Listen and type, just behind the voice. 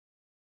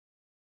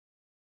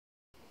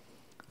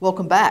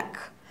Welcome back.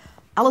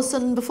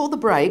 Alison, before the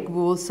break,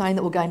 we were saying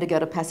that we're going to go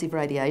to passive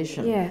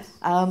radiation. Yes.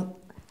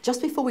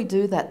 Just before we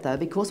do that, though,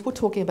 because we're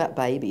talking about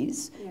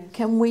babies, Yes.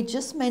 can we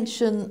just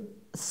mention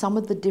some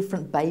of the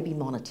different baby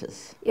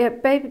monitors? Yeah,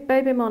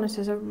 baby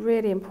monitors are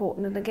really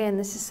important, and again,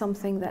 this is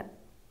something that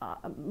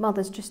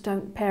mothers just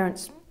don't,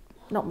 parents,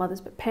 not mothers,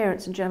 but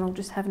parents in general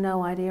just have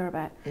no idea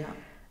about. Yeah.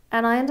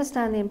 And I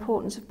understand the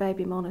importance of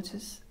baby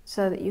monitors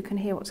so that you can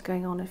hear what's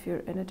going on if you're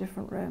in a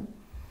different room.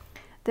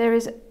 There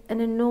is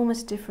an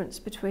enormous difference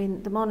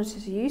between the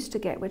monitors you used to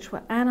get, which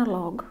were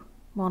analog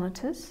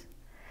monitors,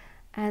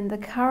 and the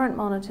current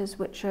monitors,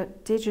 which are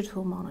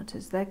digital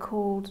monitors. They're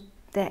called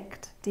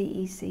DECT,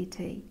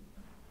 D-E-C-T.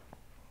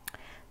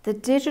 The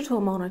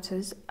digital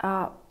monitors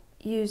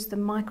use the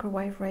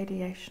microwave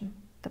radiation,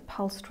 the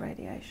pulsed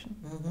radiation.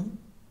 Mm-hmm.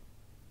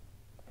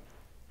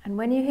 And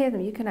when you hear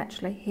them, you can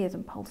actually hear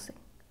them pulsing.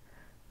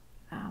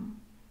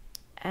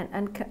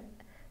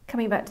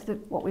 Coming back to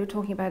what we were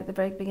talking about at the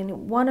very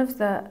beginning, one of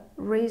the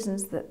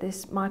reasons that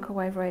this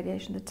microwave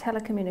radiation, the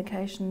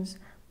telecommunications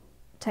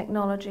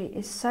technology,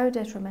 is so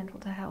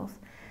detrimental to health,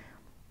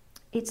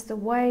 it's the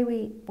way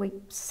we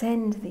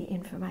send the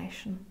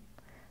information.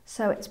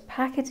 So it's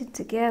packaged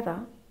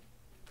together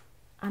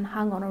and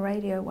hung on a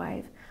radio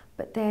wave,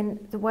 but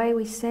then the way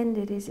we send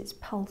it is it's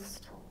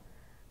pulsed.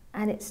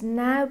 And it's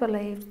now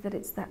believed that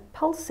it's that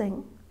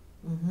pulsing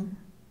Mm-hmm.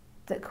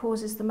 that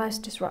causes the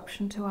most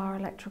disruption to our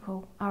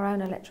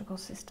own electrical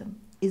system.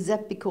 Is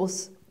that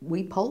because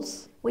we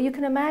pulse? Well, you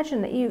can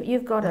imagine that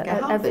you've got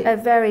Like a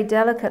very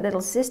delicate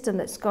little system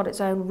that's got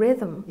its own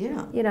rhythm.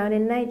 Yeah. You know, and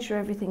in nature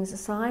everything's a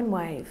sine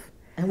wave.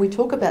 And we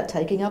talk about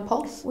taking our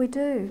pulse? We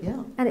do.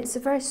 Yeah. And it's a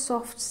very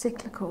soft,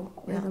 cyclical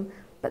rhythm. Yeah.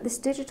 But this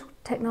digital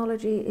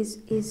technology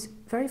is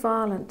very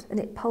violent, and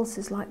it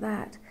pulses like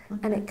that. Okay.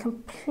 And it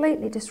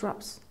completely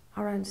disrupts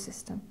our own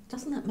system.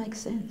 Doesn't that make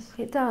sense?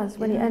 It does,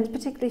 when and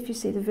particularly if you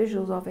see the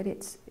visuals of it,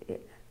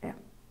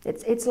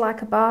 it's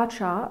like a bar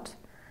chart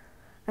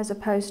as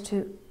opposed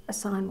to a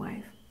sine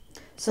wave.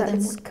 So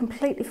it's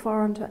completely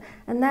foreign to,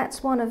 and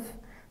that's one of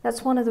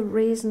the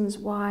reasons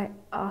why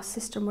our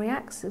system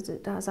reacts as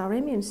it does, our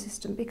immune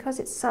system, because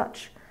it's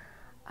such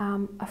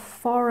a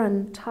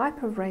foreign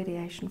type of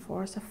radiation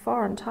for us, a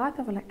foreign type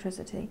of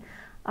electricity.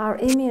 Our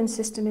immune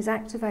system is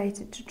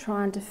activated to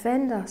try and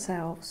defend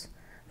ourselves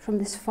from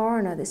this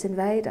foreigner, this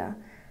invader,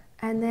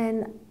 and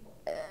then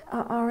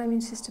our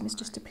immune system is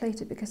just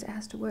depleted because it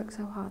has to work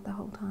so hard the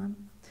whole time.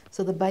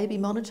 So the baby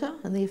monitor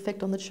and the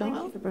effect on the child?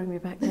 Thank you for bringing me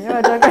back there.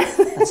 I digress.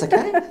 That's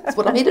okay. That's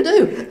what I'm here to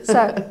do.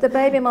 So the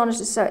baby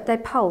monitors, so they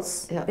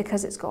pulse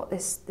because it's got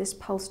this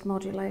pulsed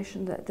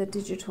modulation, the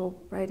digital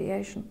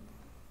radiation,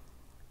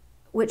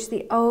 which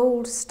the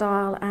old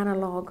style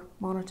analog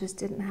monitors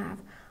didn't have.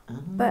 Oh.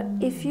 But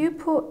if you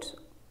put,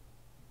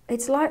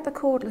 it's like the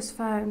cordless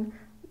phone,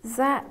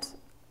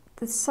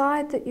 the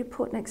side that you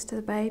put next to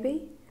the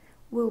baby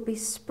will be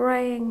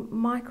spraying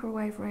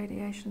microwave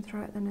radiation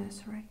throughout the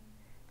nursery.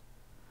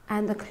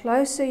 And the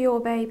closer your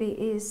baby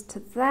is to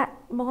that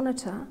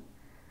monitor,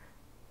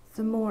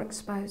 the more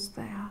exposed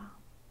they are.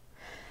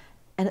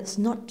 And it's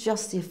not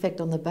just the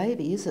effect on the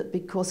baby, is it?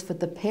 Because for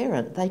the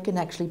parent, they can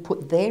actually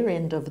put their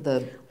end of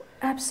the...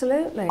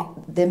 Absolutely.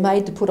 They're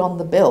made to put on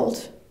the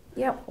belt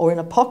or in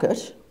a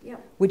pocket,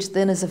 which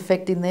then is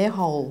affecting their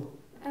whole,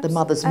 the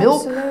mother's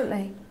milk.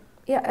 Absolutely.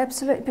 Yeah,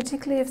 absolutely.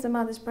 Particularly if the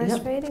mother's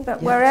breastfeeding,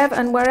 but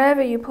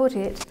wherever you put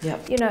it,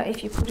 you know,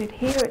 if you put it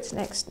here, it's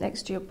next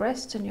to your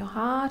breast and your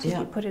heart. If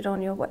you put it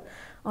on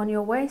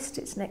your waist,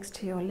 it's next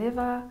to your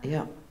liver.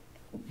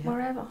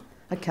 Wherever.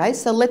 Okay,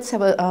 so let's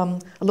have a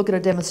look at a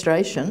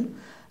demonstration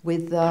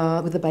with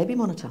the baby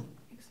monitor.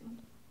 Excellent.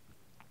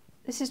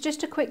 This is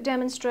just a quick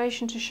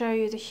demonstration to show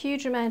you the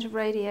huge amount of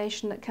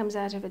radiation that comes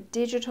out of a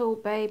digital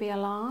baby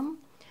alarm.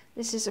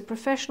 This is a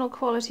professional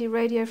quality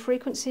radio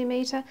frequency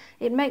meter.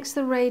 It makes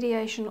the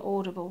radiation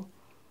audible.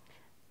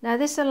 Now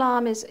this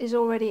alarm is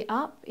already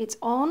up, it's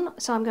on,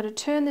 so I'm going to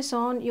turn this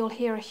on. You'll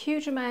hear a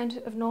huge amount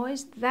of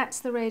noise, that's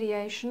the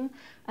radiation,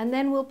 and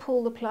then we'll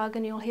pull the plug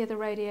and you'll hear the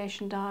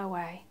radiation die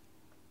away.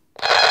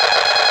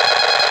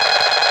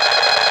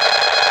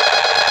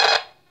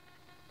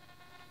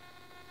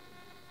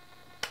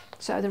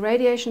 So the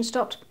radiation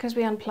stopped because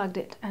we unplugged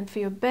it, and for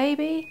your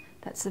baby,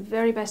 that's the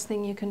very best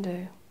thing you can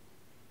do.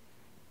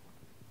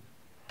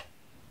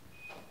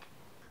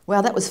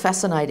 Wow, that was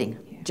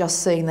fascinating,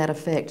 just seeing that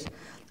effect.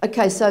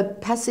 Okay, so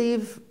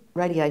passive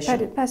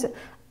radiation. Passive,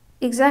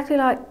 exactly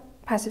like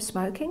passive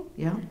smoking.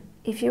 Yeah.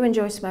 If you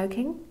enjoy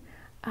smoking,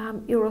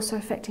 you're also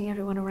affecting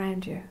everyone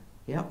around you.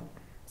 Yeah.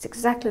 It's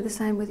exactly the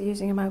same with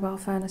using a mobile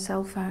phone, a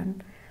cell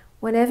phone.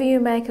 Whenever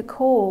you make a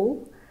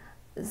call,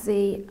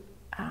 the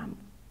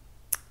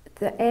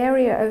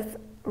area of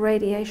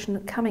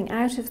radiation coming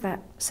out of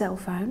that cell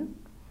phone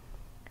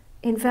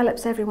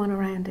envelops everyone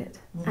around it.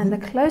 And the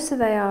closer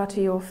they are to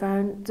your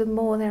phone, the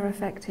more they're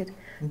affected.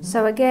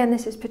 So again,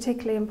 this is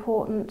particularly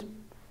important,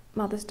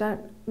 mothers don't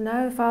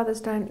know,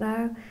 fathers don't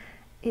know,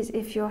 is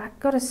if you've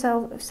got a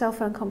cell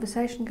phone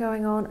conversation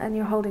going on and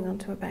you're holding on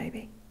to a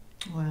baby.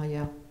 Wow,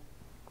 yeah.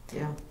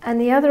 Yeah. And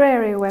the other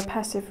area where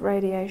passive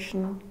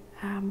radiation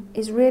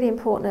is really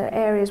important are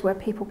areas where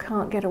people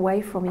can't get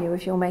away from you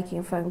if you're making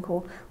a phone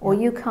call, or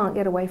you can't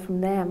get away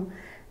from them.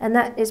 And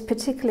that is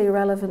particularly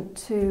relevant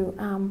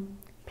to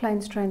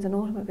planes, trains and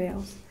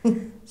automobiles.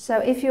 So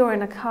if you're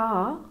in a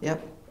car,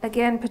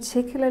 again,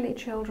 particularly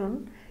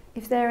children,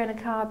 if they're in a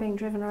car being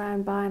driven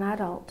around by an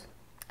adult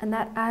and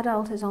that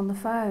adult is on the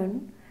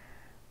phone,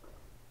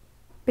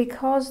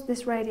 because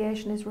this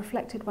radiation is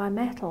reflected by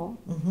metal,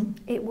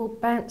 it will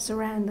bounce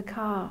around the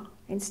car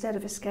instead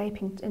of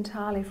escaping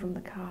entirely from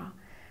the car.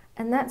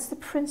 And that's the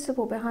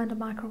principle behind a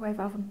microwave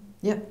oven.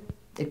 Yep.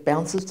 It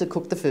bounces to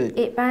cook the food.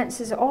 It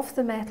bounces off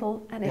the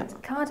metal and it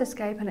can't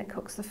escape, and it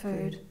cooks the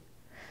food.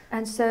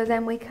 And so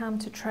then we come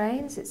to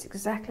trains, it's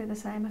exactly the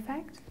same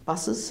effect.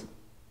 Buses.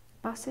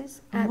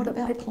 Buses. And what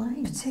about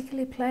planes?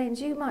 Particularly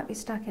planes. You might be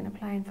stuck in a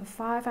plane for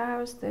 5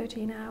 hours,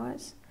 13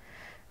 hours.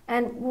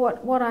 And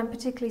what I'm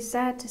particularly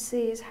sad to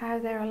see is how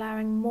they're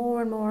allowing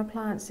more and more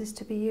appliances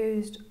to be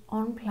used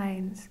on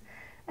planes.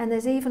 And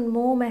there's even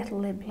more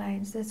metal in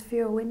planes, there's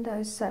fewer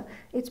windows, so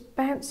it's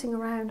bouncing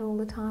around all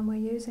the time we're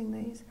using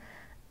these.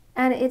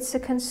 And it's a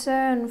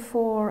concern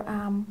for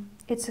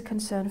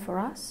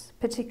us,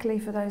 particularly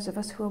for those of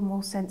us who are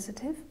more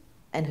sensitive.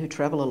 And who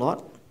travel a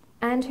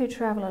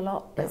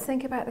lot. But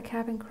think about the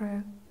cabin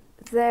crew.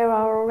 There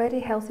are already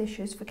health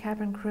issues for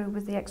cabin crew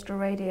with the extra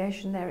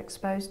radiation they're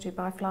exposed to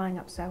by flying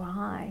up so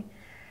high.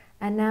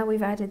 And now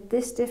we've added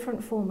this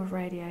different form of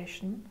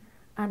radiation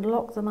and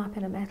locked them up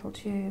in a metal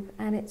tube.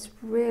 And it's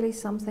really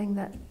something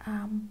that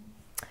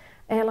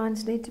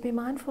airlines need to be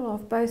mindful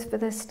of, both for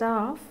their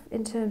staff,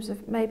 in terms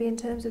of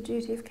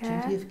duty of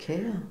care. Duty of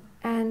care.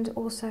 And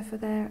also for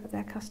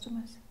their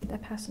customers, their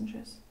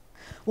passengers.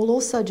 Well,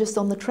 also just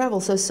on the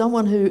travel. So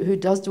someone who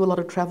does do a lot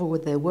of travel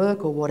with their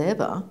work or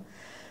whatever,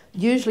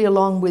 usually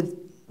along with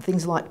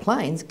things like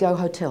planes, go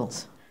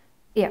hotels.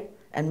 Yeah.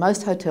 And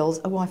most hotels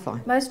are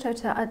Wi-Fi. Most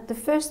hotels. The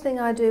first thing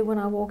I do when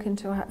I walk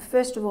into a hotel,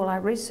 first of all, I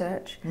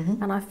research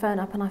and I phone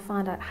up and I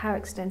find out how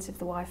extensive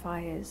the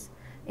Wi-Fi is.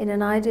 In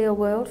an ideal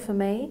world, for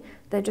me,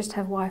 they just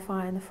have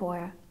Wi-Fi in the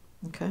foyer.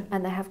 Okay.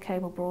 And they have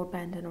cable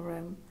broadband in a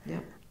room. Yeah.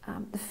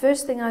 The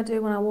first thing I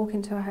do when I walk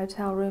into a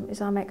hotel room is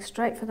I make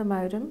straight for the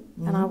modem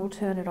and I will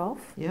turn it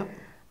off. Yep.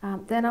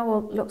 Then I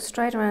will look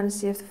straight around and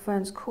see if the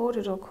phone's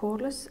corded or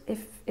cordless.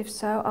 If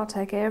so, I'll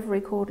take every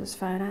cordless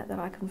phone out that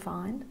I can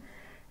find.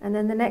 And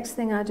then the next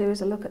thing I do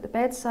is I look at the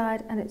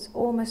bedside, and it's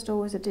almost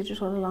always a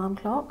digital alarm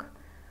clock.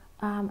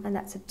 And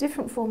that's a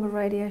different form of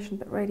radiation,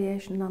 but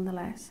radiation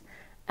nonetheless.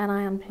 And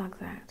I unplug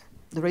that.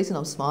 The reason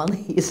I'm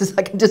smiling is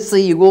I can just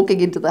see you walking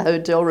into the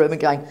hotel room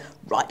and going,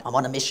 right, I'm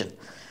on a mission.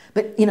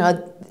 But, you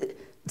know,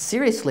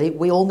 seriously,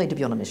 we all need to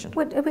be on a mission.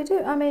 We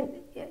do. I mean,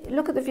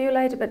 look at the view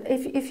later, but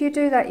if you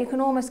do that, you can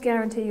almost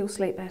guarantee you'll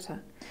sleep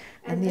better.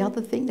 And the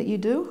other thing that you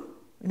do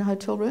in a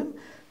hotel room,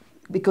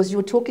 because you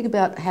were talking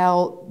about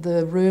how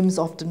the rooms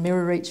often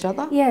mirror each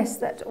other.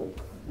 Yes,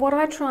 what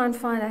I try and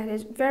find out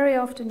is very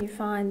often you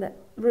find that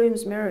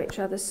rooms mirror each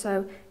other,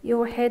 so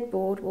your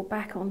headboard will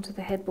back onto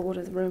the headboard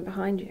of the room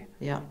behind you.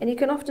 Yeah. And you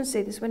can often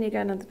see this when you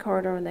go down the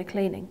corridor and they're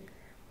cleaning.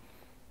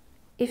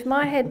 If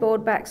my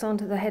headboard backs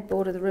onto the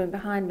headboard of the room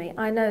behind me,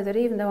 I know that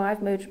even though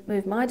I've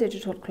moved my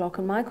digital clock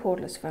and my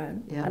cordless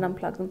phone and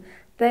unplugged them,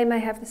 they may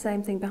have the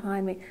same thing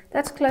behind me.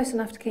 That's close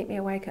enough to keep me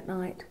awake at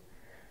night.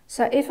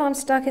 So if I'm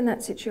stuck in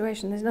that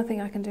situation, there's nothing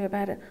I can do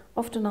about it.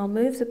 Often I'll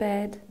move the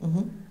bed,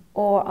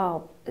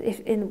 or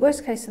if in the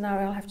worst case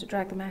scenario, I'll have to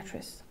drag the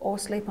mattress or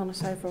sleep on a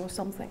sofa or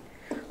something.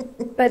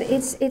 But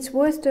it's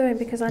worth doing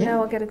because I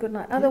know I'll get a good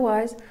night.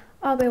 Otherwise,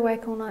 I'll be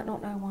awake all night,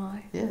 not know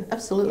why. Yeah,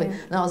 absolutely. Yeah.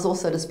 And I was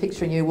also just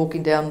picturing you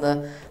walking down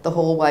the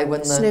hallway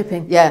when the...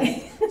 Snooping. Yeah,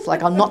 it's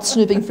like I'm not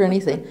snooping for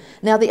anything.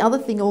 Now, the other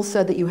thing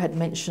also that you had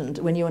mentioned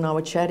when you and I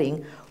were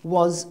chatting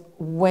was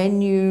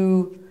when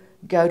you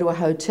go to a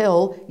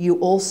hotel, you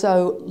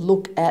also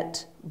look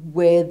at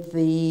where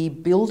the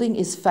building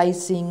is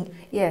facing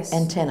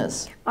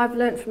antennas. I've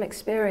learnt from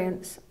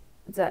experience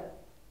that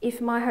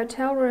if my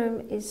hotel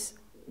room is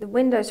the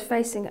windows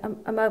facing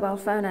a mobile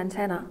phone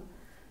antenna,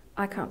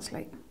 I can't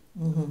sleep.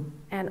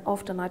 And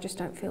often I just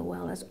don't feel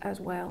well as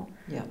well.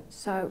 Yeah.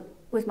 So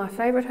with my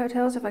favourite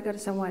hotels, if I go to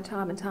somewhere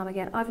time and time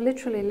again, I've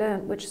literally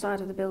learnt which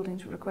side of the building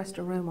to request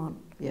a room on.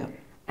 Yeah.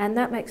 And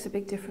that makes a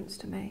big difference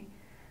to me.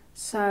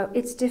 So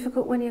it's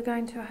difficult when you're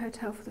going to a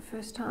hotel for the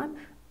first time,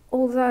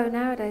 although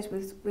nowadays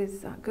with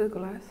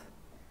Google Earth,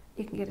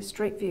 you can get a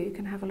street view, you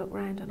can have a look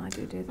round, and I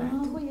do that.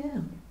 Oh, yeah.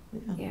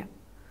 Yeah.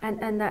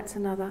 And that's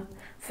another.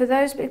 For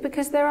those,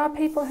 because there are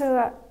people who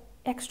are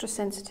extra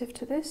sensitive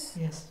to this.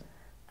 Yes.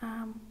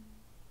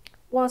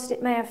 Whilst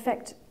it may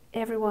affect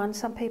everyone,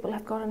 some people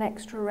have got an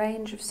extra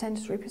range of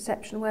sensory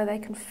perception where they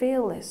can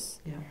feel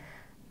this. Yeah.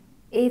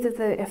 Either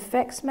the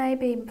effects may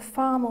be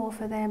far more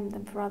for them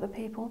than for other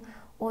people,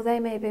 or they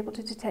may be able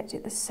to detect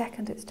it the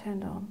second it's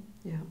turned on.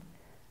 Yeah.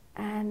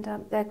 And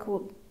they're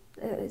called,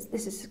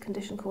 this is a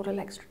condition called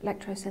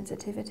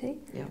electrosensitivity,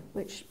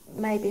 which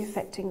may be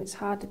affecting, it's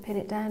hard to pin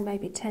it down,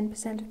 maybe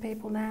 10% of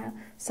people now.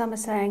 Some are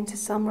saying to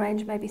some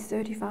range, maybe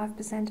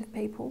 35% of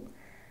people.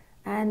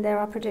 And there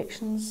are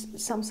predictions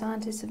some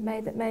scientists have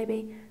made that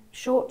maybe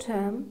short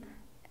term,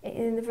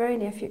 in the very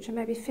near future,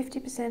 maybe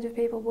 50% of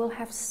people will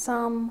have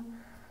some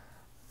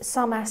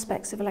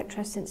aspects of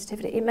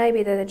electrosensitivity. It may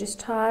be that they're just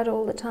tired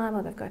all the time,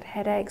 or they've got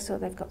headaches, or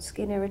they've got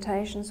skin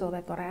irritations, or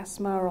they've got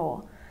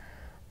asthma,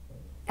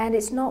 and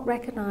it's not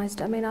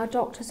recognised. I mean, our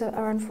doctors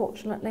are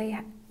unfortunately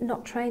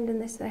not trained in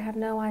this. They have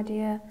no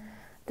idea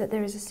that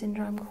there is a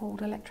syndrome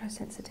called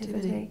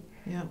electrosensitivity.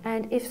 Yeah.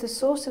 And if the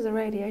source of the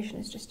radiation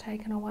is just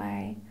taken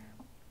away,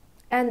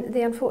 and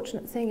the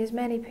unfortunate thing is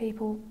many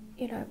people,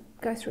 you know,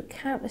 go through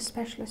countless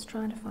specialists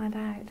trying to find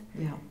out.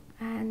 Yeah.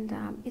 And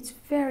it's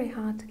very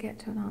hard to get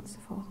to an answer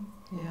for them.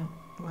 Yeah,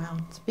 wow,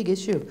 it's a big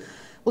issue.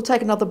 We'll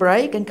take another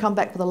break and come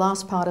back for the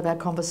last part of our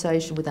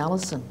conversation with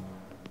Alison.